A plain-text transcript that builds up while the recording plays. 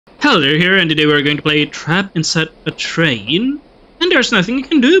Hello there here, and today we're going to play Trap Inside a Train, and there's nothing you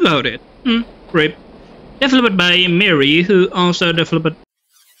can do about it. Rip. Developed by Mary, who also developed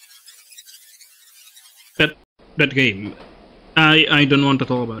that game. I don't want to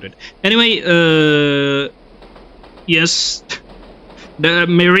talk about it. Anyway, yes,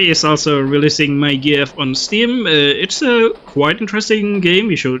 Mary is also releasing My GF on Steam. It's a quite interesting game.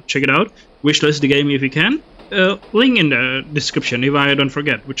 You should check it out. Wishlist the game if you can. Link in the description if I don't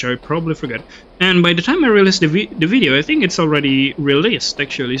forget, which I probably forget. And by the time I release the video, I think it's already released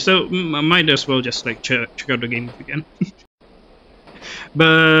actually. So I might as well just like check out the game if you can.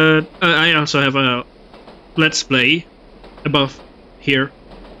 But I also have a Let's Play above here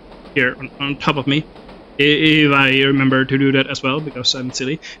on top of me, if I remember to do that as well, because I'm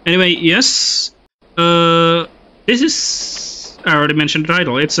silly. Anyway, yes, this is, I already mentioned the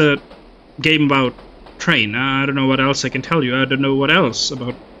title. It's a game about train. I don't know what else I can tell you. I don't know what else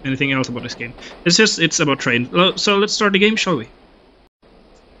about anything else about this game. It's about train. So let's start the game, shall we?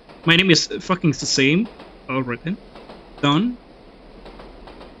 My name is fucking the same. All right then. Done.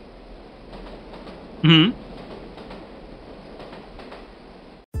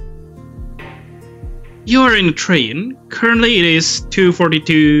 You are in a train. Currently it is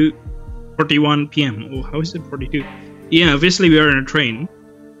 2:41 p.m. Oh, how is it 42? Yeah, obviously we are in a train.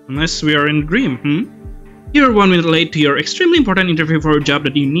 Unless we are in a dream, You're 1 minute late to your extremely important interview for a job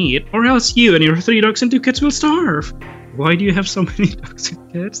that you need, or else you and your 3 dogs and 2 cats will starve. Why do you have so many dogs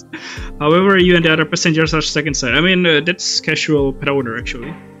and cats? However, you and the other passengers are stuck inside. I mean, that's casual pet order,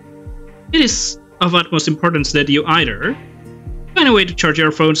 actually. It is of utmost importance that you either find a way to charge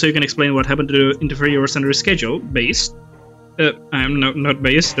your phone so you can explain what happened to the interviewers under schedule, based. I'm not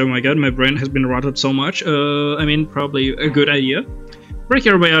based, oh my god, my brain has been rotted so much. I mean, probably a good idea. Break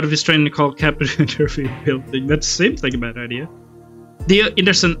your way out of this train and call cab to the interview building. That seems like a bad idea. Do you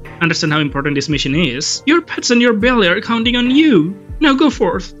understand how important this mission is? Your pets and your belly are counting on you. Now go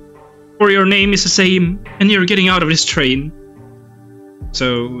forth. For your name is the same, and you're getting out of this train.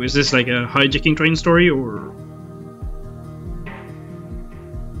 So, is this like a hijacking train story, or...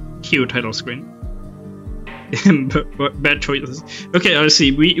 Cue title screen. Bad choices. Okay, I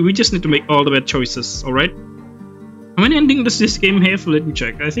see. We just need to make all the bad choices, alright? How many endings does this game have? Let me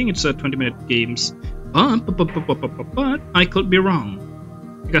check. I think it's 20-minute games. But I could be wrong.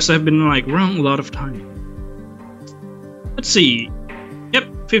 Because I've been like wrong a lot of time. Let's see.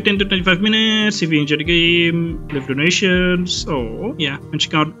 Yep, 15 to 25 minutes. If you enjoy the game, leave donations. Oh, yeah. And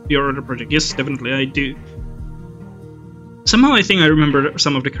check out your other project. Yes, definitely, I do. Somehow I think I remember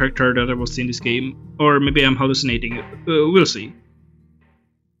some of the character that I was in this game. Or maybe I'm hallucinating. We'll see.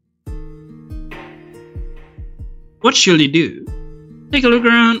 What shall you do? Take a look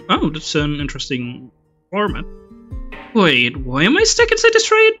around. Oh, that's an interesting format. Wait, why am I stuck inside this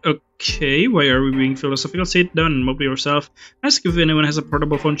train? Okay, why are we being philosophical? Sit down and mop yourself. Ask if anyone has a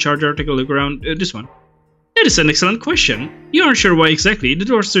portable phone charger. Take a look around. This one. That is an excellent question. You aren't sure why exactly. The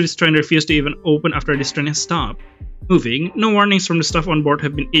doors to this train refuse to even open after this train has stopped moving. No warnings from the staff on board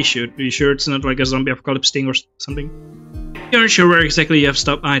have been issued. Are you sure it's not like a zombie apocalypse thing or something? You aren't sure where exactly you have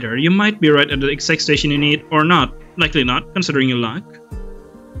stopped either. You might be right at the exact station you need, or not. Likely not, considering your luck.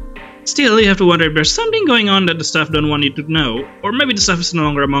 Still, you have to wonder if there's something going on that the staff don't want you to know, or maybe the staff is no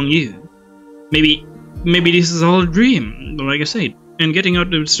longer among you. Maybe this is all a dream, like I said, and getting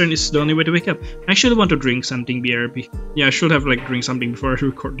out of the train is the only way to wake up. I should want to drink something, BRB. Yeah, I should have like drink something before I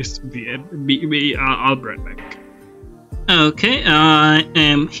record this. I'll be right back. Okay, I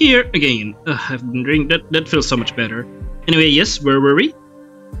am here again. I've been drinking. That feels so much better. Anyway, yes, where were we?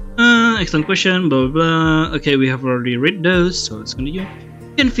 Excellent question, blah blah blah. Okay, we have already read those, so let's continue.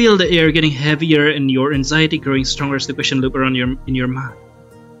 You can feel the air getting heavier and your anxiety growing stronger as the question loop around in your mind.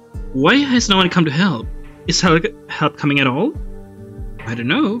 Why has no one come to help? Is help coming at all? I don't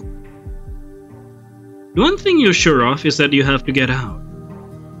know. The one thing you're sure of is that you have to get out.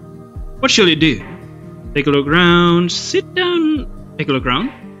 What shall you do? Take a look around, sit down, take a look around.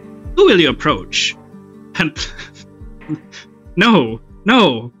 Who will you approach? And No,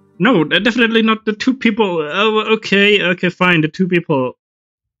 definitely not the 2 people. Oh, okay, fine, the 2 people.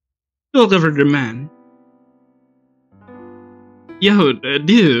 Look over the man. Yo,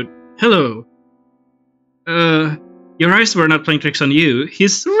 dude, hello. Your eyes were not playing tricks on you.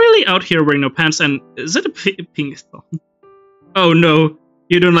 He's really out here wearing no pants and... Is that a pink thong? Oh no,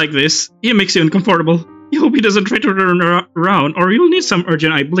 you don't like this. He makes you uncomfortable. You hope he doesn't try to turn around, or you'll need some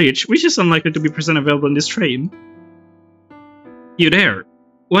urgent eye bleach, which is unlikely to be present available in this train. You there?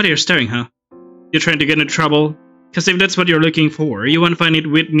 What are you staring, huh? You're trying to get into trouble? Because if that's what you're looking for, you won't find it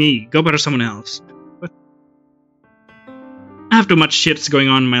with me. Go bother someone else. What? I have too much shit going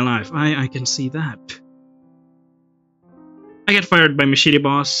on in my life. I can see that. I get fired by my shitty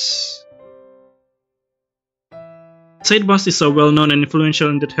boss. Said boss is so well known and influential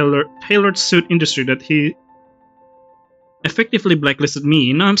in the tailored suit industry that he effectively blacklisted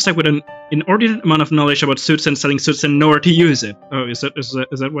me. Now I'm stuck with an inordinate amount of knowledge about suits and selling suits and nowhere to use it. Oh, is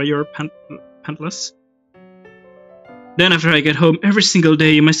that why you're pantless? Then after I get home every single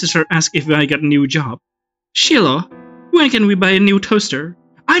day, my sister asks if I got a new job. Sheila, when can we buy a new toaster?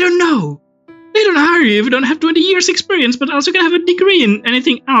 I don't know. They don't hire you if you don't have 20 years experience, but also can have a degree in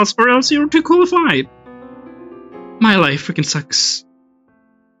anything else, or else you're too qualified. My life freaking sucks.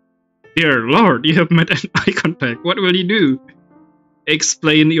 Dear Lord, you have met an eye contact. What will you do?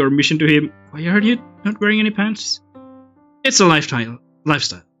 Explain your mission to him. Why are you not wearing any pants? It's a lifestyle,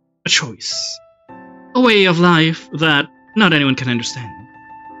 a choice. A way of life that not anyone can understand,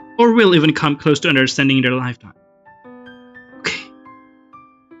 or will even come close to understanding in their lifetime. Okay.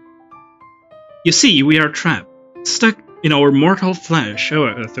 You see, we are trapped, stuck in our mortal flesh. Oh,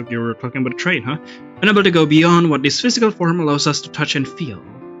 I thought you were talking about a train, huh? Unable to go beyond what this physical form allows us to touch and feel.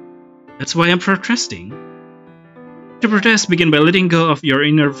 That's why I'm protesting. To protest, begin by letting go of your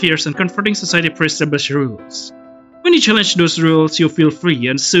inner fears and confronting society's pre-established rules. When you challenge those rules, you'll feel free,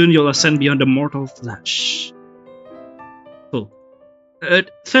 and soon you'll ascend beyond the mortal flesh. Cool.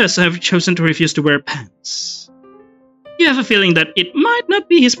 Thus, I have chosen to refuse to wear pants. You have a feeling that it might not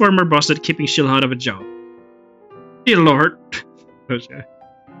be his former boss that's keeping Sheila out of a job. Dear Lord.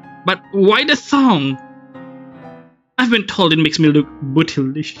 But why the thong? I've been told it makes me look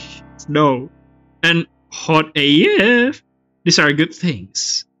bootylicious. No. And hot AF. These are good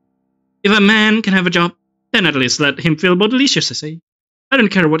things. If a man can have a job, then at least let him feel bootylicious, I say. I don't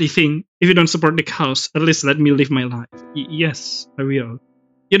care what you think. If you don't support the cause, at least let me live my life. Yes, I will.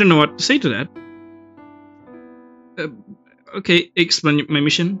 You don't know what to say to that. Okay, explain my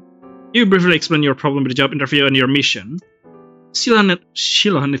mission. You briefly explain your problem with the job interview and your mission. Sheila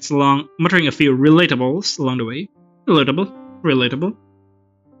knits along, muttering a few relatables along the way. Relatable.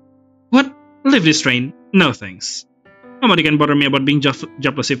 What? Leave this train? No thanks. Nobody can bother me about being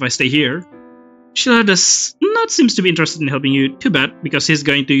jobless if I stay here. Sheila does not seems to be interested in helping you. Too bad, because he's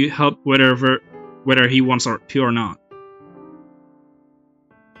going to help whether he wants to or not.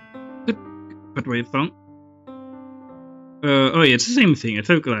 But wait, thong? Oh yeah, it's the same thing. I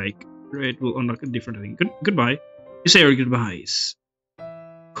thought like it will unlock a different thing. Goodbye. You say your goodbyes.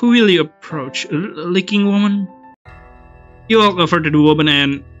 Who will you approach? A licking woman? You walk over to the woman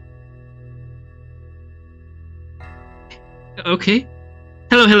and... Okay.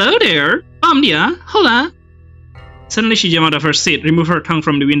 Hello there. Omnia. Hola. Suddenly she jumped out of her seat, removed her tongue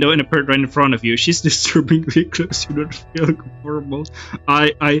from the window, and appeared right in front of you. She's disturbingly close. You don't feel comfortable.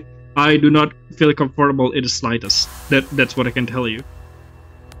 I do not feel comfortable in the slightest. That's what I can tell you.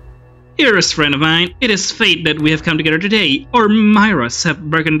 Dearest friend of mine, it is fate that we have come together today. Our Myras have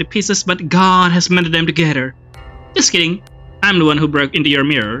broken to pieces, but God has mended them together. Just kidding. I'm the one who broke into your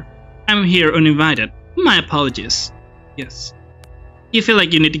mirror. I'm here uninvited. My apologies. Yes. You feel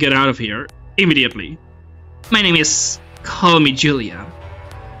like you need to get out of here immediately. My name is... Call me Julia.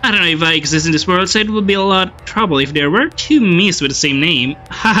 I don't know if I exist in this world, so it would be a lot of trouble if there were two me's with the same name.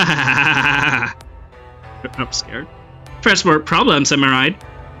 Ha ha ha ha ha. I'm scared. First world problems, am I right?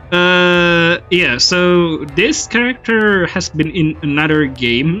 Yeah, so this character has been in another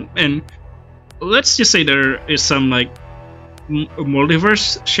game, and let's just say there is some, like,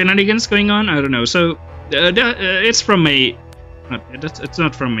 multiverse shenanigans going on. I don't know. So, it's from a... It's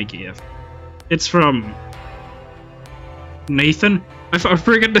not from a GF. It's from... Nathan? I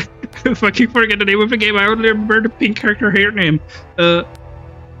forget the... fucking forget the name of the game. I only remember the pink character hair name.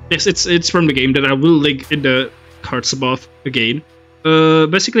 Yes, it's from the game that I will link in the cards above again.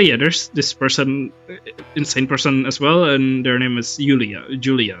 Basically, yeah, there's this person, insane person as well, and their name is Julia,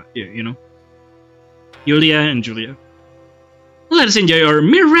 yeah, you know. Julia and Julia. Let us enjoy our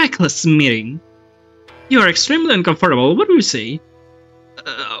miraculous meeting. You are extremely uncomfortable, what do you say?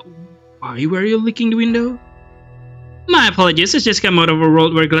 Why were you licking the window? My apologies, I just come out of a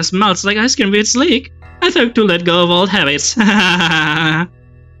world where glass melts like ice cream with its leak. I thought to let go of old habits. Are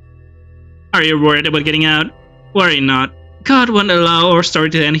you worried about getting out? Worry not. God won't allow our story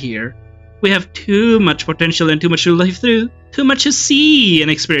to end here. We have too much potential and too much to live through, too much to see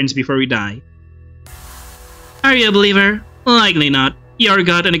and experience before we die. Are you a believer? Likely not. Your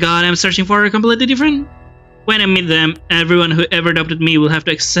God and the God I'm searching for are completely different. When I meet them, everyone who ever adopted me will have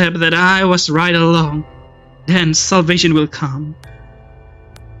to accept that I was right all along. Then salvation will come.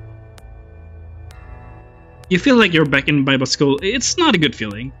 You feel like you're back in Bible school. It's not a good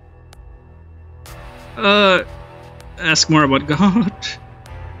feeling. ask more about God?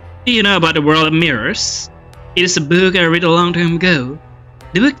 Do you know about the world of mirrors? It is a book I read a long time ago.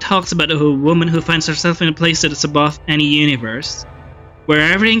 The book talks about a woman who finds herself in a place that is above any universe, where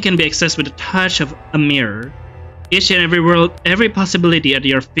everything can be accessed with the touch of a mirror. Each and every world, every possibility at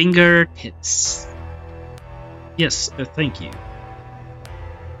your fingertips. Yes, thank you.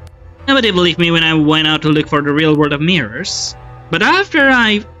 Nobody believed me when I went out to look for the real world of mirrors. But after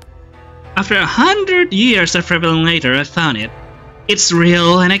 100 years of traveling later, I found it. It's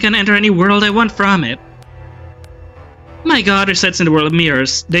real, and I can enter any world I want from it. My God resides in the world of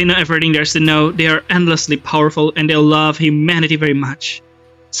mirrors. They know everything there is to know. They are endlessly powerful, and they love humanity very much.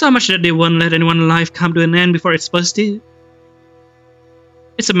 So much that they won't let anyone's life come to an end before it's supposed to.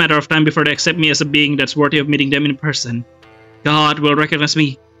 It's a matter of time before they accept me as a being that's worthy of meeting them in person. God will recognize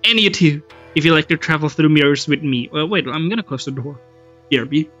me, and you too, if you like to travel through mirrors with me. Well, wait, I'm gonna close the door.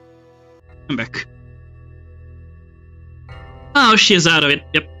 BRB. I'm back. Oh, she's out of it.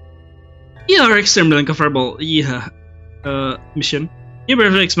 Yep. You are extremely uncomfortable. Yeah. Mission. You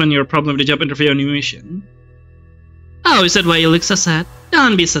briefly explain your problem with the job interview on your mission. Oh, is that why you look so sad?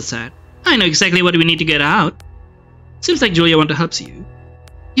 Don't be so sad. I know exactly what we need to get out. Seems like Julia wants to help you.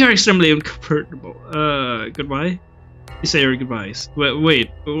 You're extremely uncomfortable. Goodbye? You say your goodbyes. Wait,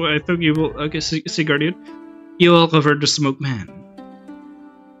 I thought you will... Okay, see Guardian. You all covered the smoke man.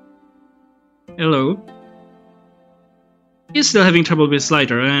 Hello? He's still having trouble with his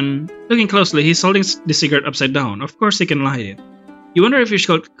lighter, and looking closely, he's holding the cigarette upside down. Of course he can light it. You wonder if you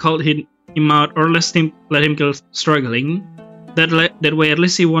should call him out or let him keep struggling. That way, at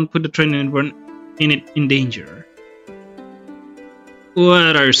least he won't put the train in danger.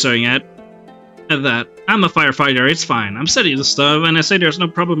 What are you saying at that? I'm a firefighter, it's fine. I'm studying the stuff, and I say there's no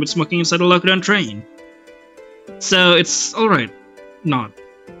problem with smoking inside a lockdown train. So it's alright. Not.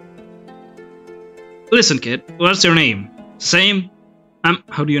 Listen, kid, what's your name? Same.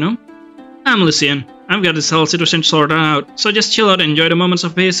 How do you know? I'm Lucian. I've got this whole situation sorted out, so just chill out and enjoy the moments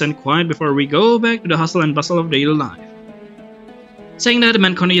of peace and quiet before we go back to the hustle and bustle of daily life. Saying that, the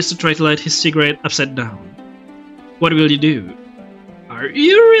man continues to try to light his cigarette upside down. What will you do? Are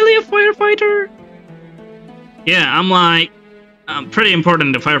you really a firefighter? Yeah, I'm pretty important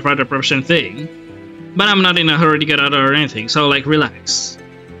in the firefighter profession thing. But I'm not in a hurry to get out or anything, so relax.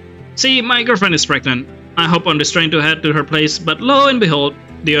 See, my girlfriend is pregnant. I hop on this train to head to her place, but lo and behold,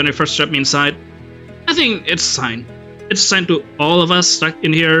 the owner first strapped me inside. I think it's a sign. It's a sign to all of us stuck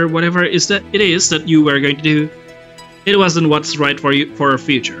in here, whatever it is that you were going to do. It wasn't what's right for you for our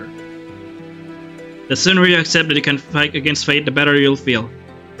future. The sooner you accept that you can fight against fate, the better you'll feel.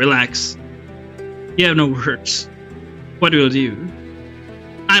 Relax. You have no words. What will you do?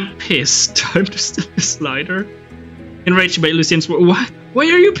 I'm pissed. Time to steal his lighter. Enraged by Lucian's words. What? Why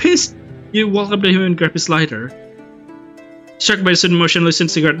are you pissed? You walk up to him and grab his lighter. Shocked by the sudden motion,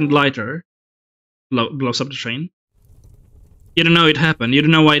 Lucian's cigarette and lighter blows up the train. You don't know it happened. You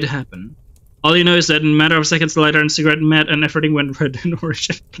don't know why it happened. All you know is that in a matter of seconds, the lighter and cigarette met and everything went red and orange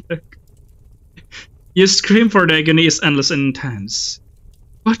and black. You scream, for the agony is endless and intense.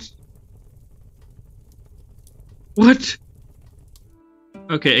 What? What?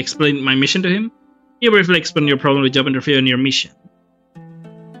 Okay, explain my mission to him. You briefly explain your problem with job interview and your mission.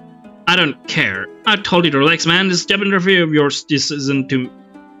 I don't care. I told you to relax, man. This job interview of yours just isn't to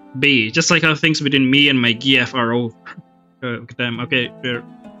be. Just like how things between me and my GF are over. Damn, okay, fair.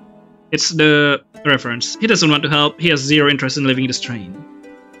 It's the reference. He doesn't want to help. He has zero interest in leaving this train.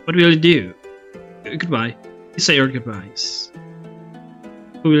 What will you do? Goodbye. You say your goodbyes.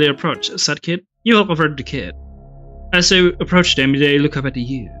 Who will you approach? A sad kid? You walk over to the kid. As you approach them, they look up at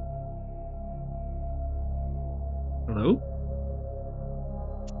you. Hello?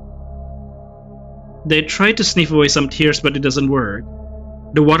 They try to sniff away some tears, but it doesn't work.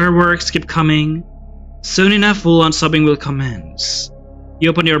 The waterworks keep coming. Soon enough, full-on sobbing will commence. You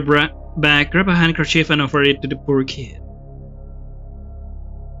open your bag, grab a handkerchief, and offer it to the poor kid.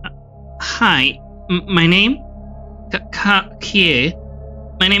 Hi, my name? Kie.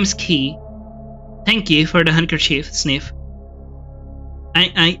 My name's Key. Thank you for the handkerchief, sniff.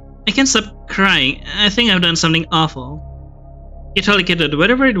 I can't stop crying. I think I've done something awful. You tell the kid that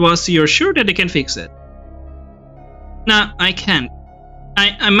whatever it was, you're sure that they can fix it. No, I can't.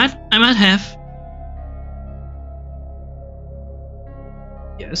 I might have.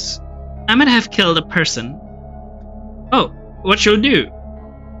 Yes. I might have killed a person. Oh, what should you do?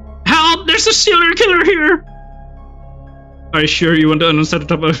 Help! There's a serial killer here! Are you sure you want to announce at the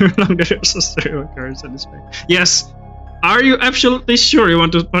top of your lung that there's a serial killer in this way? Yes. Are you absolutely sure you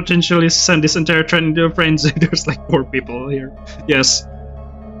want to potentially send this entire train into a frenzy? There's like 4 people here. Yes.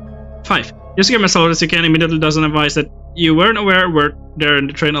 5. You scare myself as you can immediately doesn't advise that you weren't aware we're there in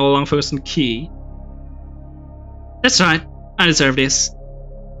the train all along focused on Key. That's right, I deserve this.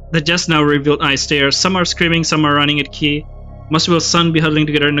 The just now revealed eyes stare. Some are screaming, some are running at Key. Most will son be huddling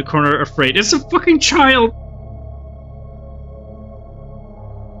together in the corner afraid. It's a fucking child!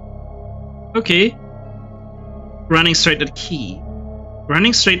 Okay. Running straight at Key.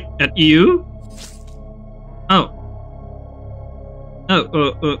 Running straight at you? Oh.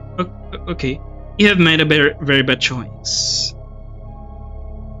 Okay. You have made a very bad choice.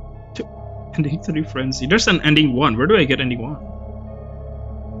 Ending 3 frenzy. There's an ending 1. Where do I get ending 1?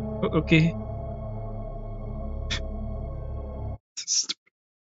 Okay.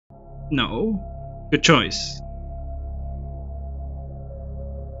 No. Good choice.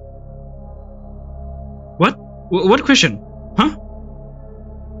 What? What question? Huh?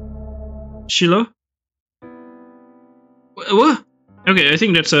 Sheila? What? Okay, I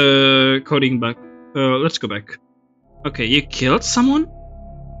think that's a coding bug. Let's go back. Okay, you killed someone?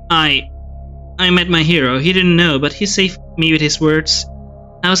 I met my hero. He didn't know, but he saved me with his words.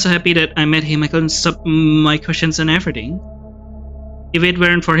 I was so happy that I met him. I couldn't stop my questions and everything. If it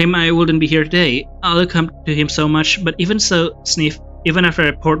weren't for him, I wouldn't be here today. I look up to him so much, but even so, Sniff, even after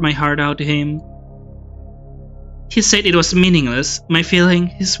I poured my heart out to him, he said it was meaningless. My feeling,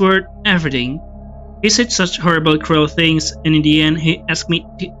 his word, everything. He said such horrible, cruel things, and in the end, he asked me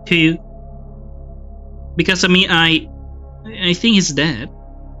to. Because of me, I think he's dead.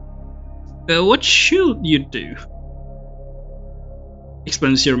 What should you do?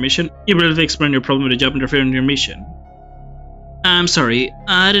 Explains your mission. You briefly explain your problem with the job interfering in your mission. I'm sorry,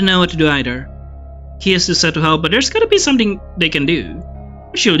 I don't know what to do either. He has to set to help, but there's gotta be something they can do.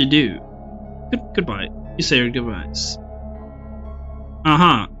 What should you do? Goodbye. You say your goodbyes.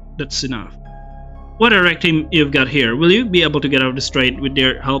 That's enough. What a wrecked team you've got here. Will you be able to get out of the strait with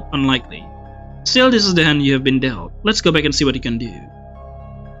their help? Unlikely. Still, this is the hand you have been dealt. Let's go back and see what you can do.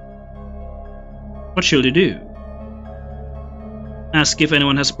 What should you do? Ask if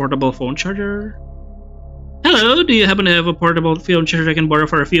anyone has a portable phone charger. Hello, do you happen to have a portable phone charger I can borrow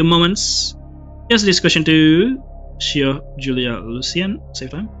for a few moments? Yes, this question to Shio, Julia, Lucian.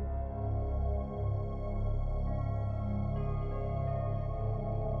 Save time.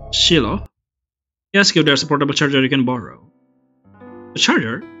 Shiloh. Yes, if there's a portable charger you can borrow. A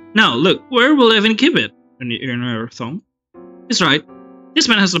charger? Now, look, where will Evan keep it? In her thumb. He's right. This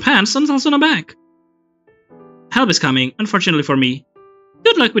man has the pants and also on the back. Help is coming, unfortunately for me.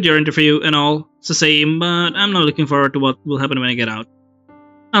 Good luck with your interview and all. It's the same, but I'm not looking forward to what will happen when I get out.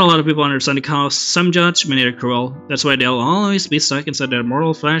 Not a lot of people understand the cause. Some judge, many are cruel. That's why they'll always be stuck inside their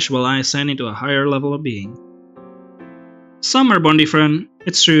mortal flesh while I ascend into a higher level of being. Some are born different,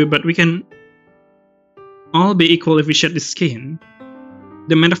 it's true, but we can all be equal if we shed this skin.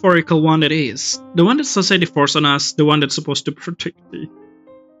 The metaphorical one that is. The one that society forced on us, the one that's supposed to protect me.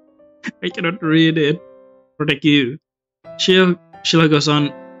 I cannot read it. Protect you. Sheila goes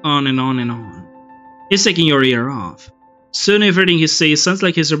on and on and on. He's taking your ear off. Soon everything he says sounds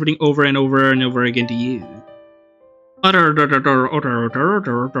like he's repeating over and over and over again to you. Otter.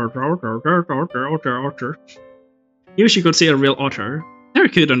 You wish you could see a real otter. They're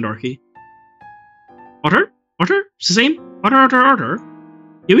cute and dorky. Otter? Otter? It's the same? Otter.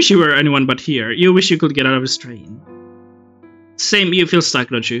 You wish you were anyone but here. You wish you could get out of this train. Same, you feel stuck,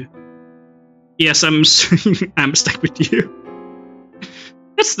 don't you? Yes, I'm stuck with you.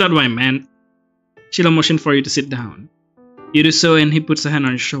 That's not what I meant. Sheila motioned for you to sit down. You do so and he puts a hand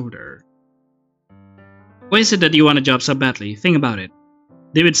on your shoulder. Why is it that you want a job so badly? Think about it.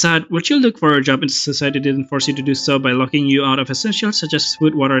 David said, would you look for a job if society didn't force you to do so by locking you out of essentials such as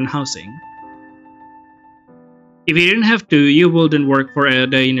food, water, and housing? If you didn't have to, you wouldn't work for a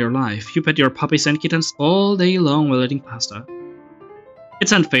day in your life. You pet your puppies and kittens all day long while eating pasta.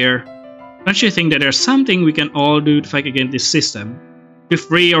 It's unfair. Don't you think that there's something we can all do to fight against this system? To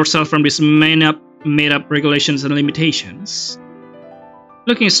free ourselves from these made-up regulations and limitations?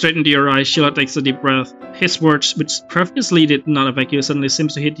 Looking straight into your eyes, Sheila takes a deep breath. His words, which previously did not affect you, suddenly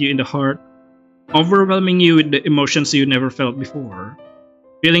seems to hit you in the heart, overwhelming you with the emotions you never felt before.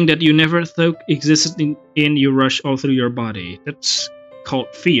 Feeling that you never thought existed in you rush all through your body. That's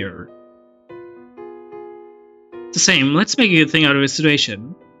called fear. It's the same, let's make a good thing out of the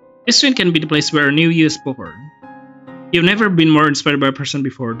situation. This train can be the place where a new you is born. You've never been more inspired by a person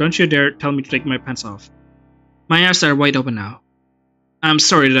before. Don't you dare tell me to take my pants off. My eyes are wide open now. I'm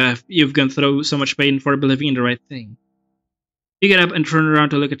sorry that you've gone through so much pain for believing in the right thing. You get up and turn around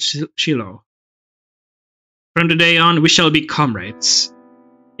to look at Shiloh. From today on, we shall be comrades.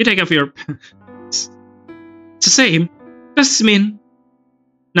 You take off your pants. It's the same. What does this mean?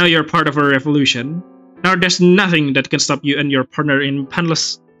 Now you're part of a revolution. Now there's nothing that can stop you and your partner in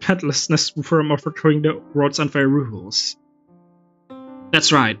painlessness from overthrowing the world's unfair rules.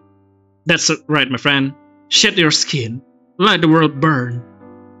 That's right. That's right, my friend. Shed your skin. Let the world burn.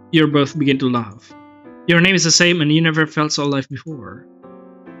 You both begin to laugh. Your name is the same and you never felt so alive before.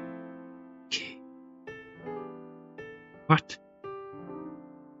 Okay. What?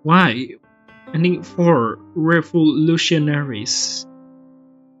 Why? Ending 4. Revolutionaries.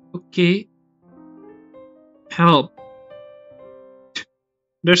 Okay. Help.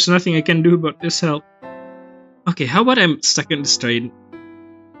 There's nothing I can do about this help. Okay, how about I'm stuck in this train?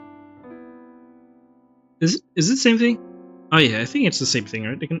 Is it the same thing? Oh yeah, I think it's the same thing,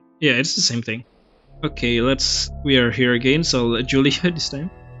 right? Yeah, it's the same thing. Okay, we are here again, so let Julia this time.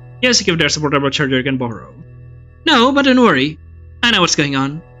 Yes, if there's a portable charger you can borrow. No, but don't worry. I know what's going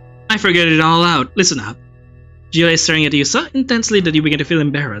on. I figured it all out. Listen up. Julia is staring at you so intensely that you begin to feel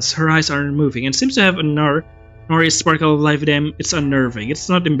embarrassed. Her eyes aren't moving and seems to have a nor a sparkle of life in them. It's unnerving. It's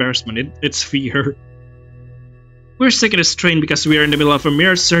not embarrassment, it's fear. We're stuck in this train because we are in the middle of a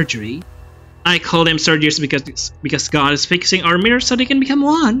mirror surgery. I call them surgeries because God is fixing our mirrors so they can become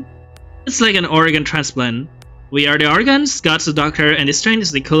one. It's like an organ transplant. We are the organs, God's the doctor, and this train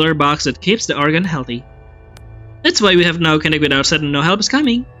is the cooler box that keeps the organ healthy. That's why we have no connect with outside and no help is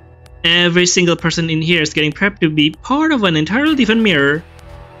coming. Every single person in here is getting prepped to be part of an entirely different mirror.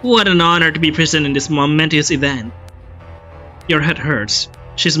 What an honor to be present in this momentous event. Your head hurts.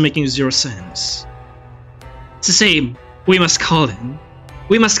 She's making zero sense. It's the same. We must call him.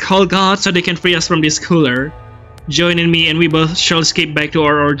 We must call God so they can free us from this cooler. Join in me and we both shall escape back to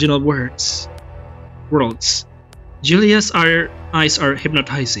our original worlds. Julia's eyes are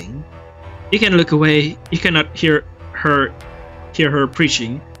hypnotizing. You can look away. You cannot hear her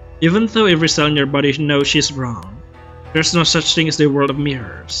preaching, even though every cell in your body knows she's wrong. There's no such thing as the world of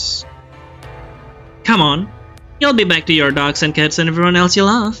mirrors. Come on. You'll be back to your dogs and cats and everyone else you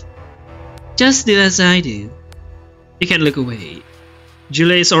love. Just do as I do. You can look away.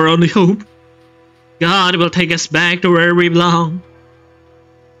 Julia is our only hope. God will take us back to where we belong.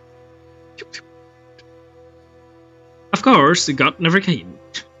 Of course, God never came.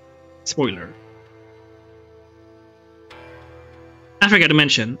 Spoiler. I forgot to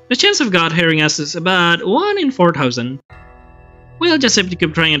mention, the chance of God hearing us is about 1 in 4,000. We'll just have to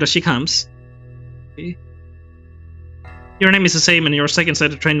keep trying until she comes. Okay. Your name is the same and you're stuck inside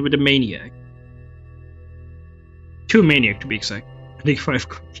the train with a maniac. 2 maniac to be exact. I think 5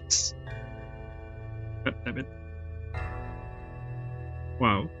 coins. God damn it.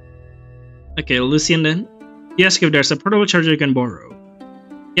 Wow. Okay, Lucian then. Yes, if there's a portable charger you can borrow.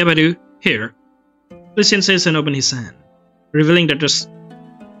 Yeah, I do. Here. Lucian says and opens his hand, revealing that there's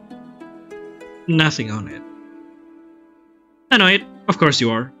nothing on it. I know it. Of course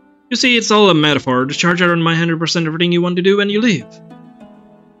you are. You see, it's all a metaphor. The charger on my 100% everything you want to do when you leave.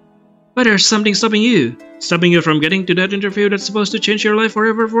 But there's something stopping you from getting to that interview that's supposed to change your life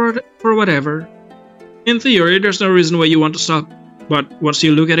forever for whatever. In theory, there's no reason why you want to stop, but once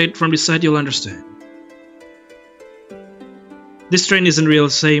you look at it from this side, you'll understand. This train isn't real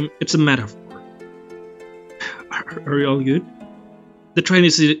the same, it's a metaphor. Are you all good? The train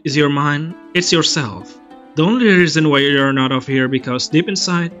is your mind, it's yourself. The only reason why you're not off here because deep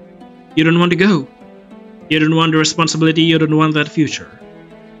inside, you don't want to go. You don't want the responsibility, you don't want that future.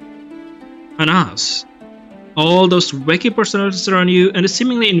 And us. All those wacky personalities around you and the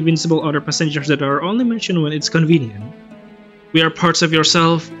seemingly invincible other passengers that are only mentioned when it's convenient. We are parts of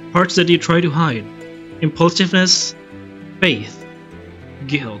yourself, parts that you try to hide. Impulsiveness, faith,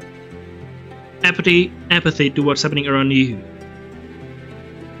 guilt, apathy to what's happening around you.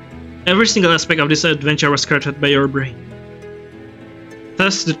 Every single aspect of this adventure was crafted by your brain.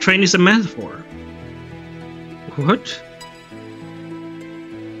 Thus, the train is a metaphor. What?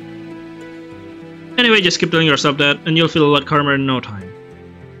 Anyway, just keep telling yourself that, and you'll feel a lot calmer in no time.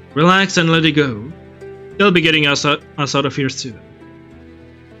 Relax and let it go. They'll be getting us out of here soon.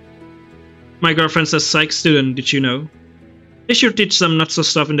 My girlfriend's a psych student, did you know? They should teach some not-so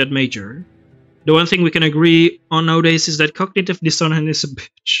stuff in that major. The one thing we can agree on nowadays is that cognitive dissonance is a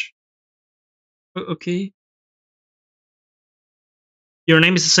bitch. Okay. Your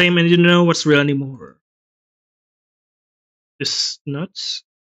name is the same and you don't know what's real anymore. This nuts?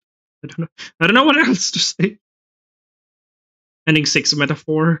 I don't know what else to say. Ending 6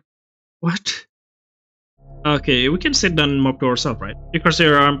 metaphor. What? Okay, we can sit down and mop to ourselves, right? You cross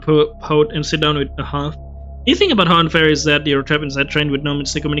your arm out and sit down with a huff. You think about how unfair is that you're trapped inside a train with no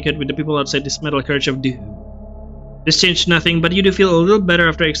means to communicate with the people outside this metal carriage of doom. This changed nothing, but you do feel a little better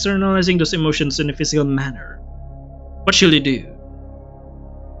after externalizing those emotions in a physical manner. What shall you do?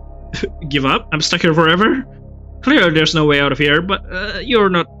 Give up? I'm stuck here forever? Clearly there's no way out of here, but you're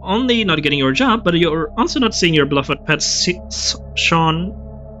not only not getting your job, but you're also not seeing your beloved pet Sean,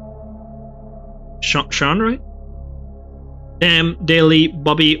 right? Damn, Daly,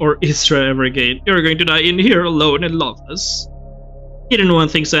 Bobby, or Isra ever again. You're going to die in here alone and loveless. You didn't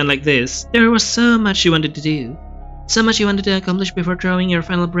want things to end like this. There was so much you wanted to do. So much you wanted to accomplish before drawing your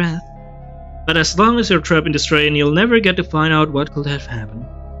final breath. But as long as you're trapped in this train, you'll never get to find out what could have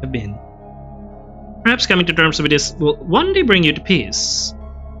been. Perhaps coming to terms with this will one day bring you to peace.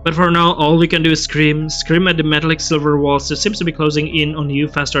 But for now, all we can do is scream at the metallic silver walls that seems to be closing in on you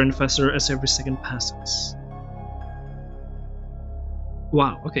faster and faster as every second passes.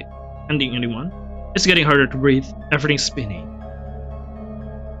 Wow, okay. Ending 1. It's getting harder to breathe. Everything's spinning.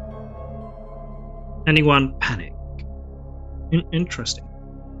 Ending 1, panic. Interesting.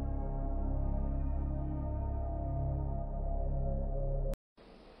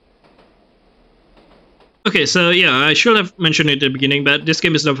 Okay, so yeah, I should have mentioned it at the beginning, but this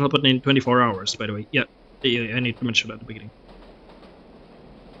game is developed in 24 hours, by the way. Yeah, I need to mention that at the beginning.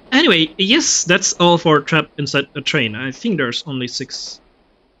 Anyway, yes, that's all for Trapped Inside a Train. I think there's only 6.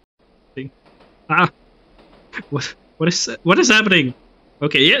 What is happening?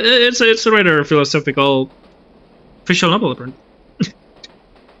 Okay, yeah, it's a rather philosophical visual novel, apparently.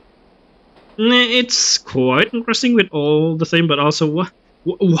 It's quite interesting with all the thing, but also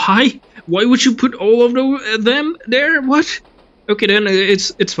why would you put all of them there? What? Okay, then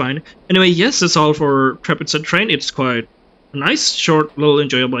it's fine. Anyway, yes, that's all for Trapped Inside Train. It's quite a nice, short, little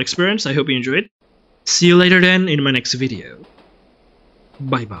enjoyable experience. I hope you enjoyed. See you later then in my next video.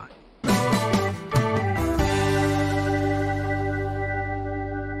 Bye bye.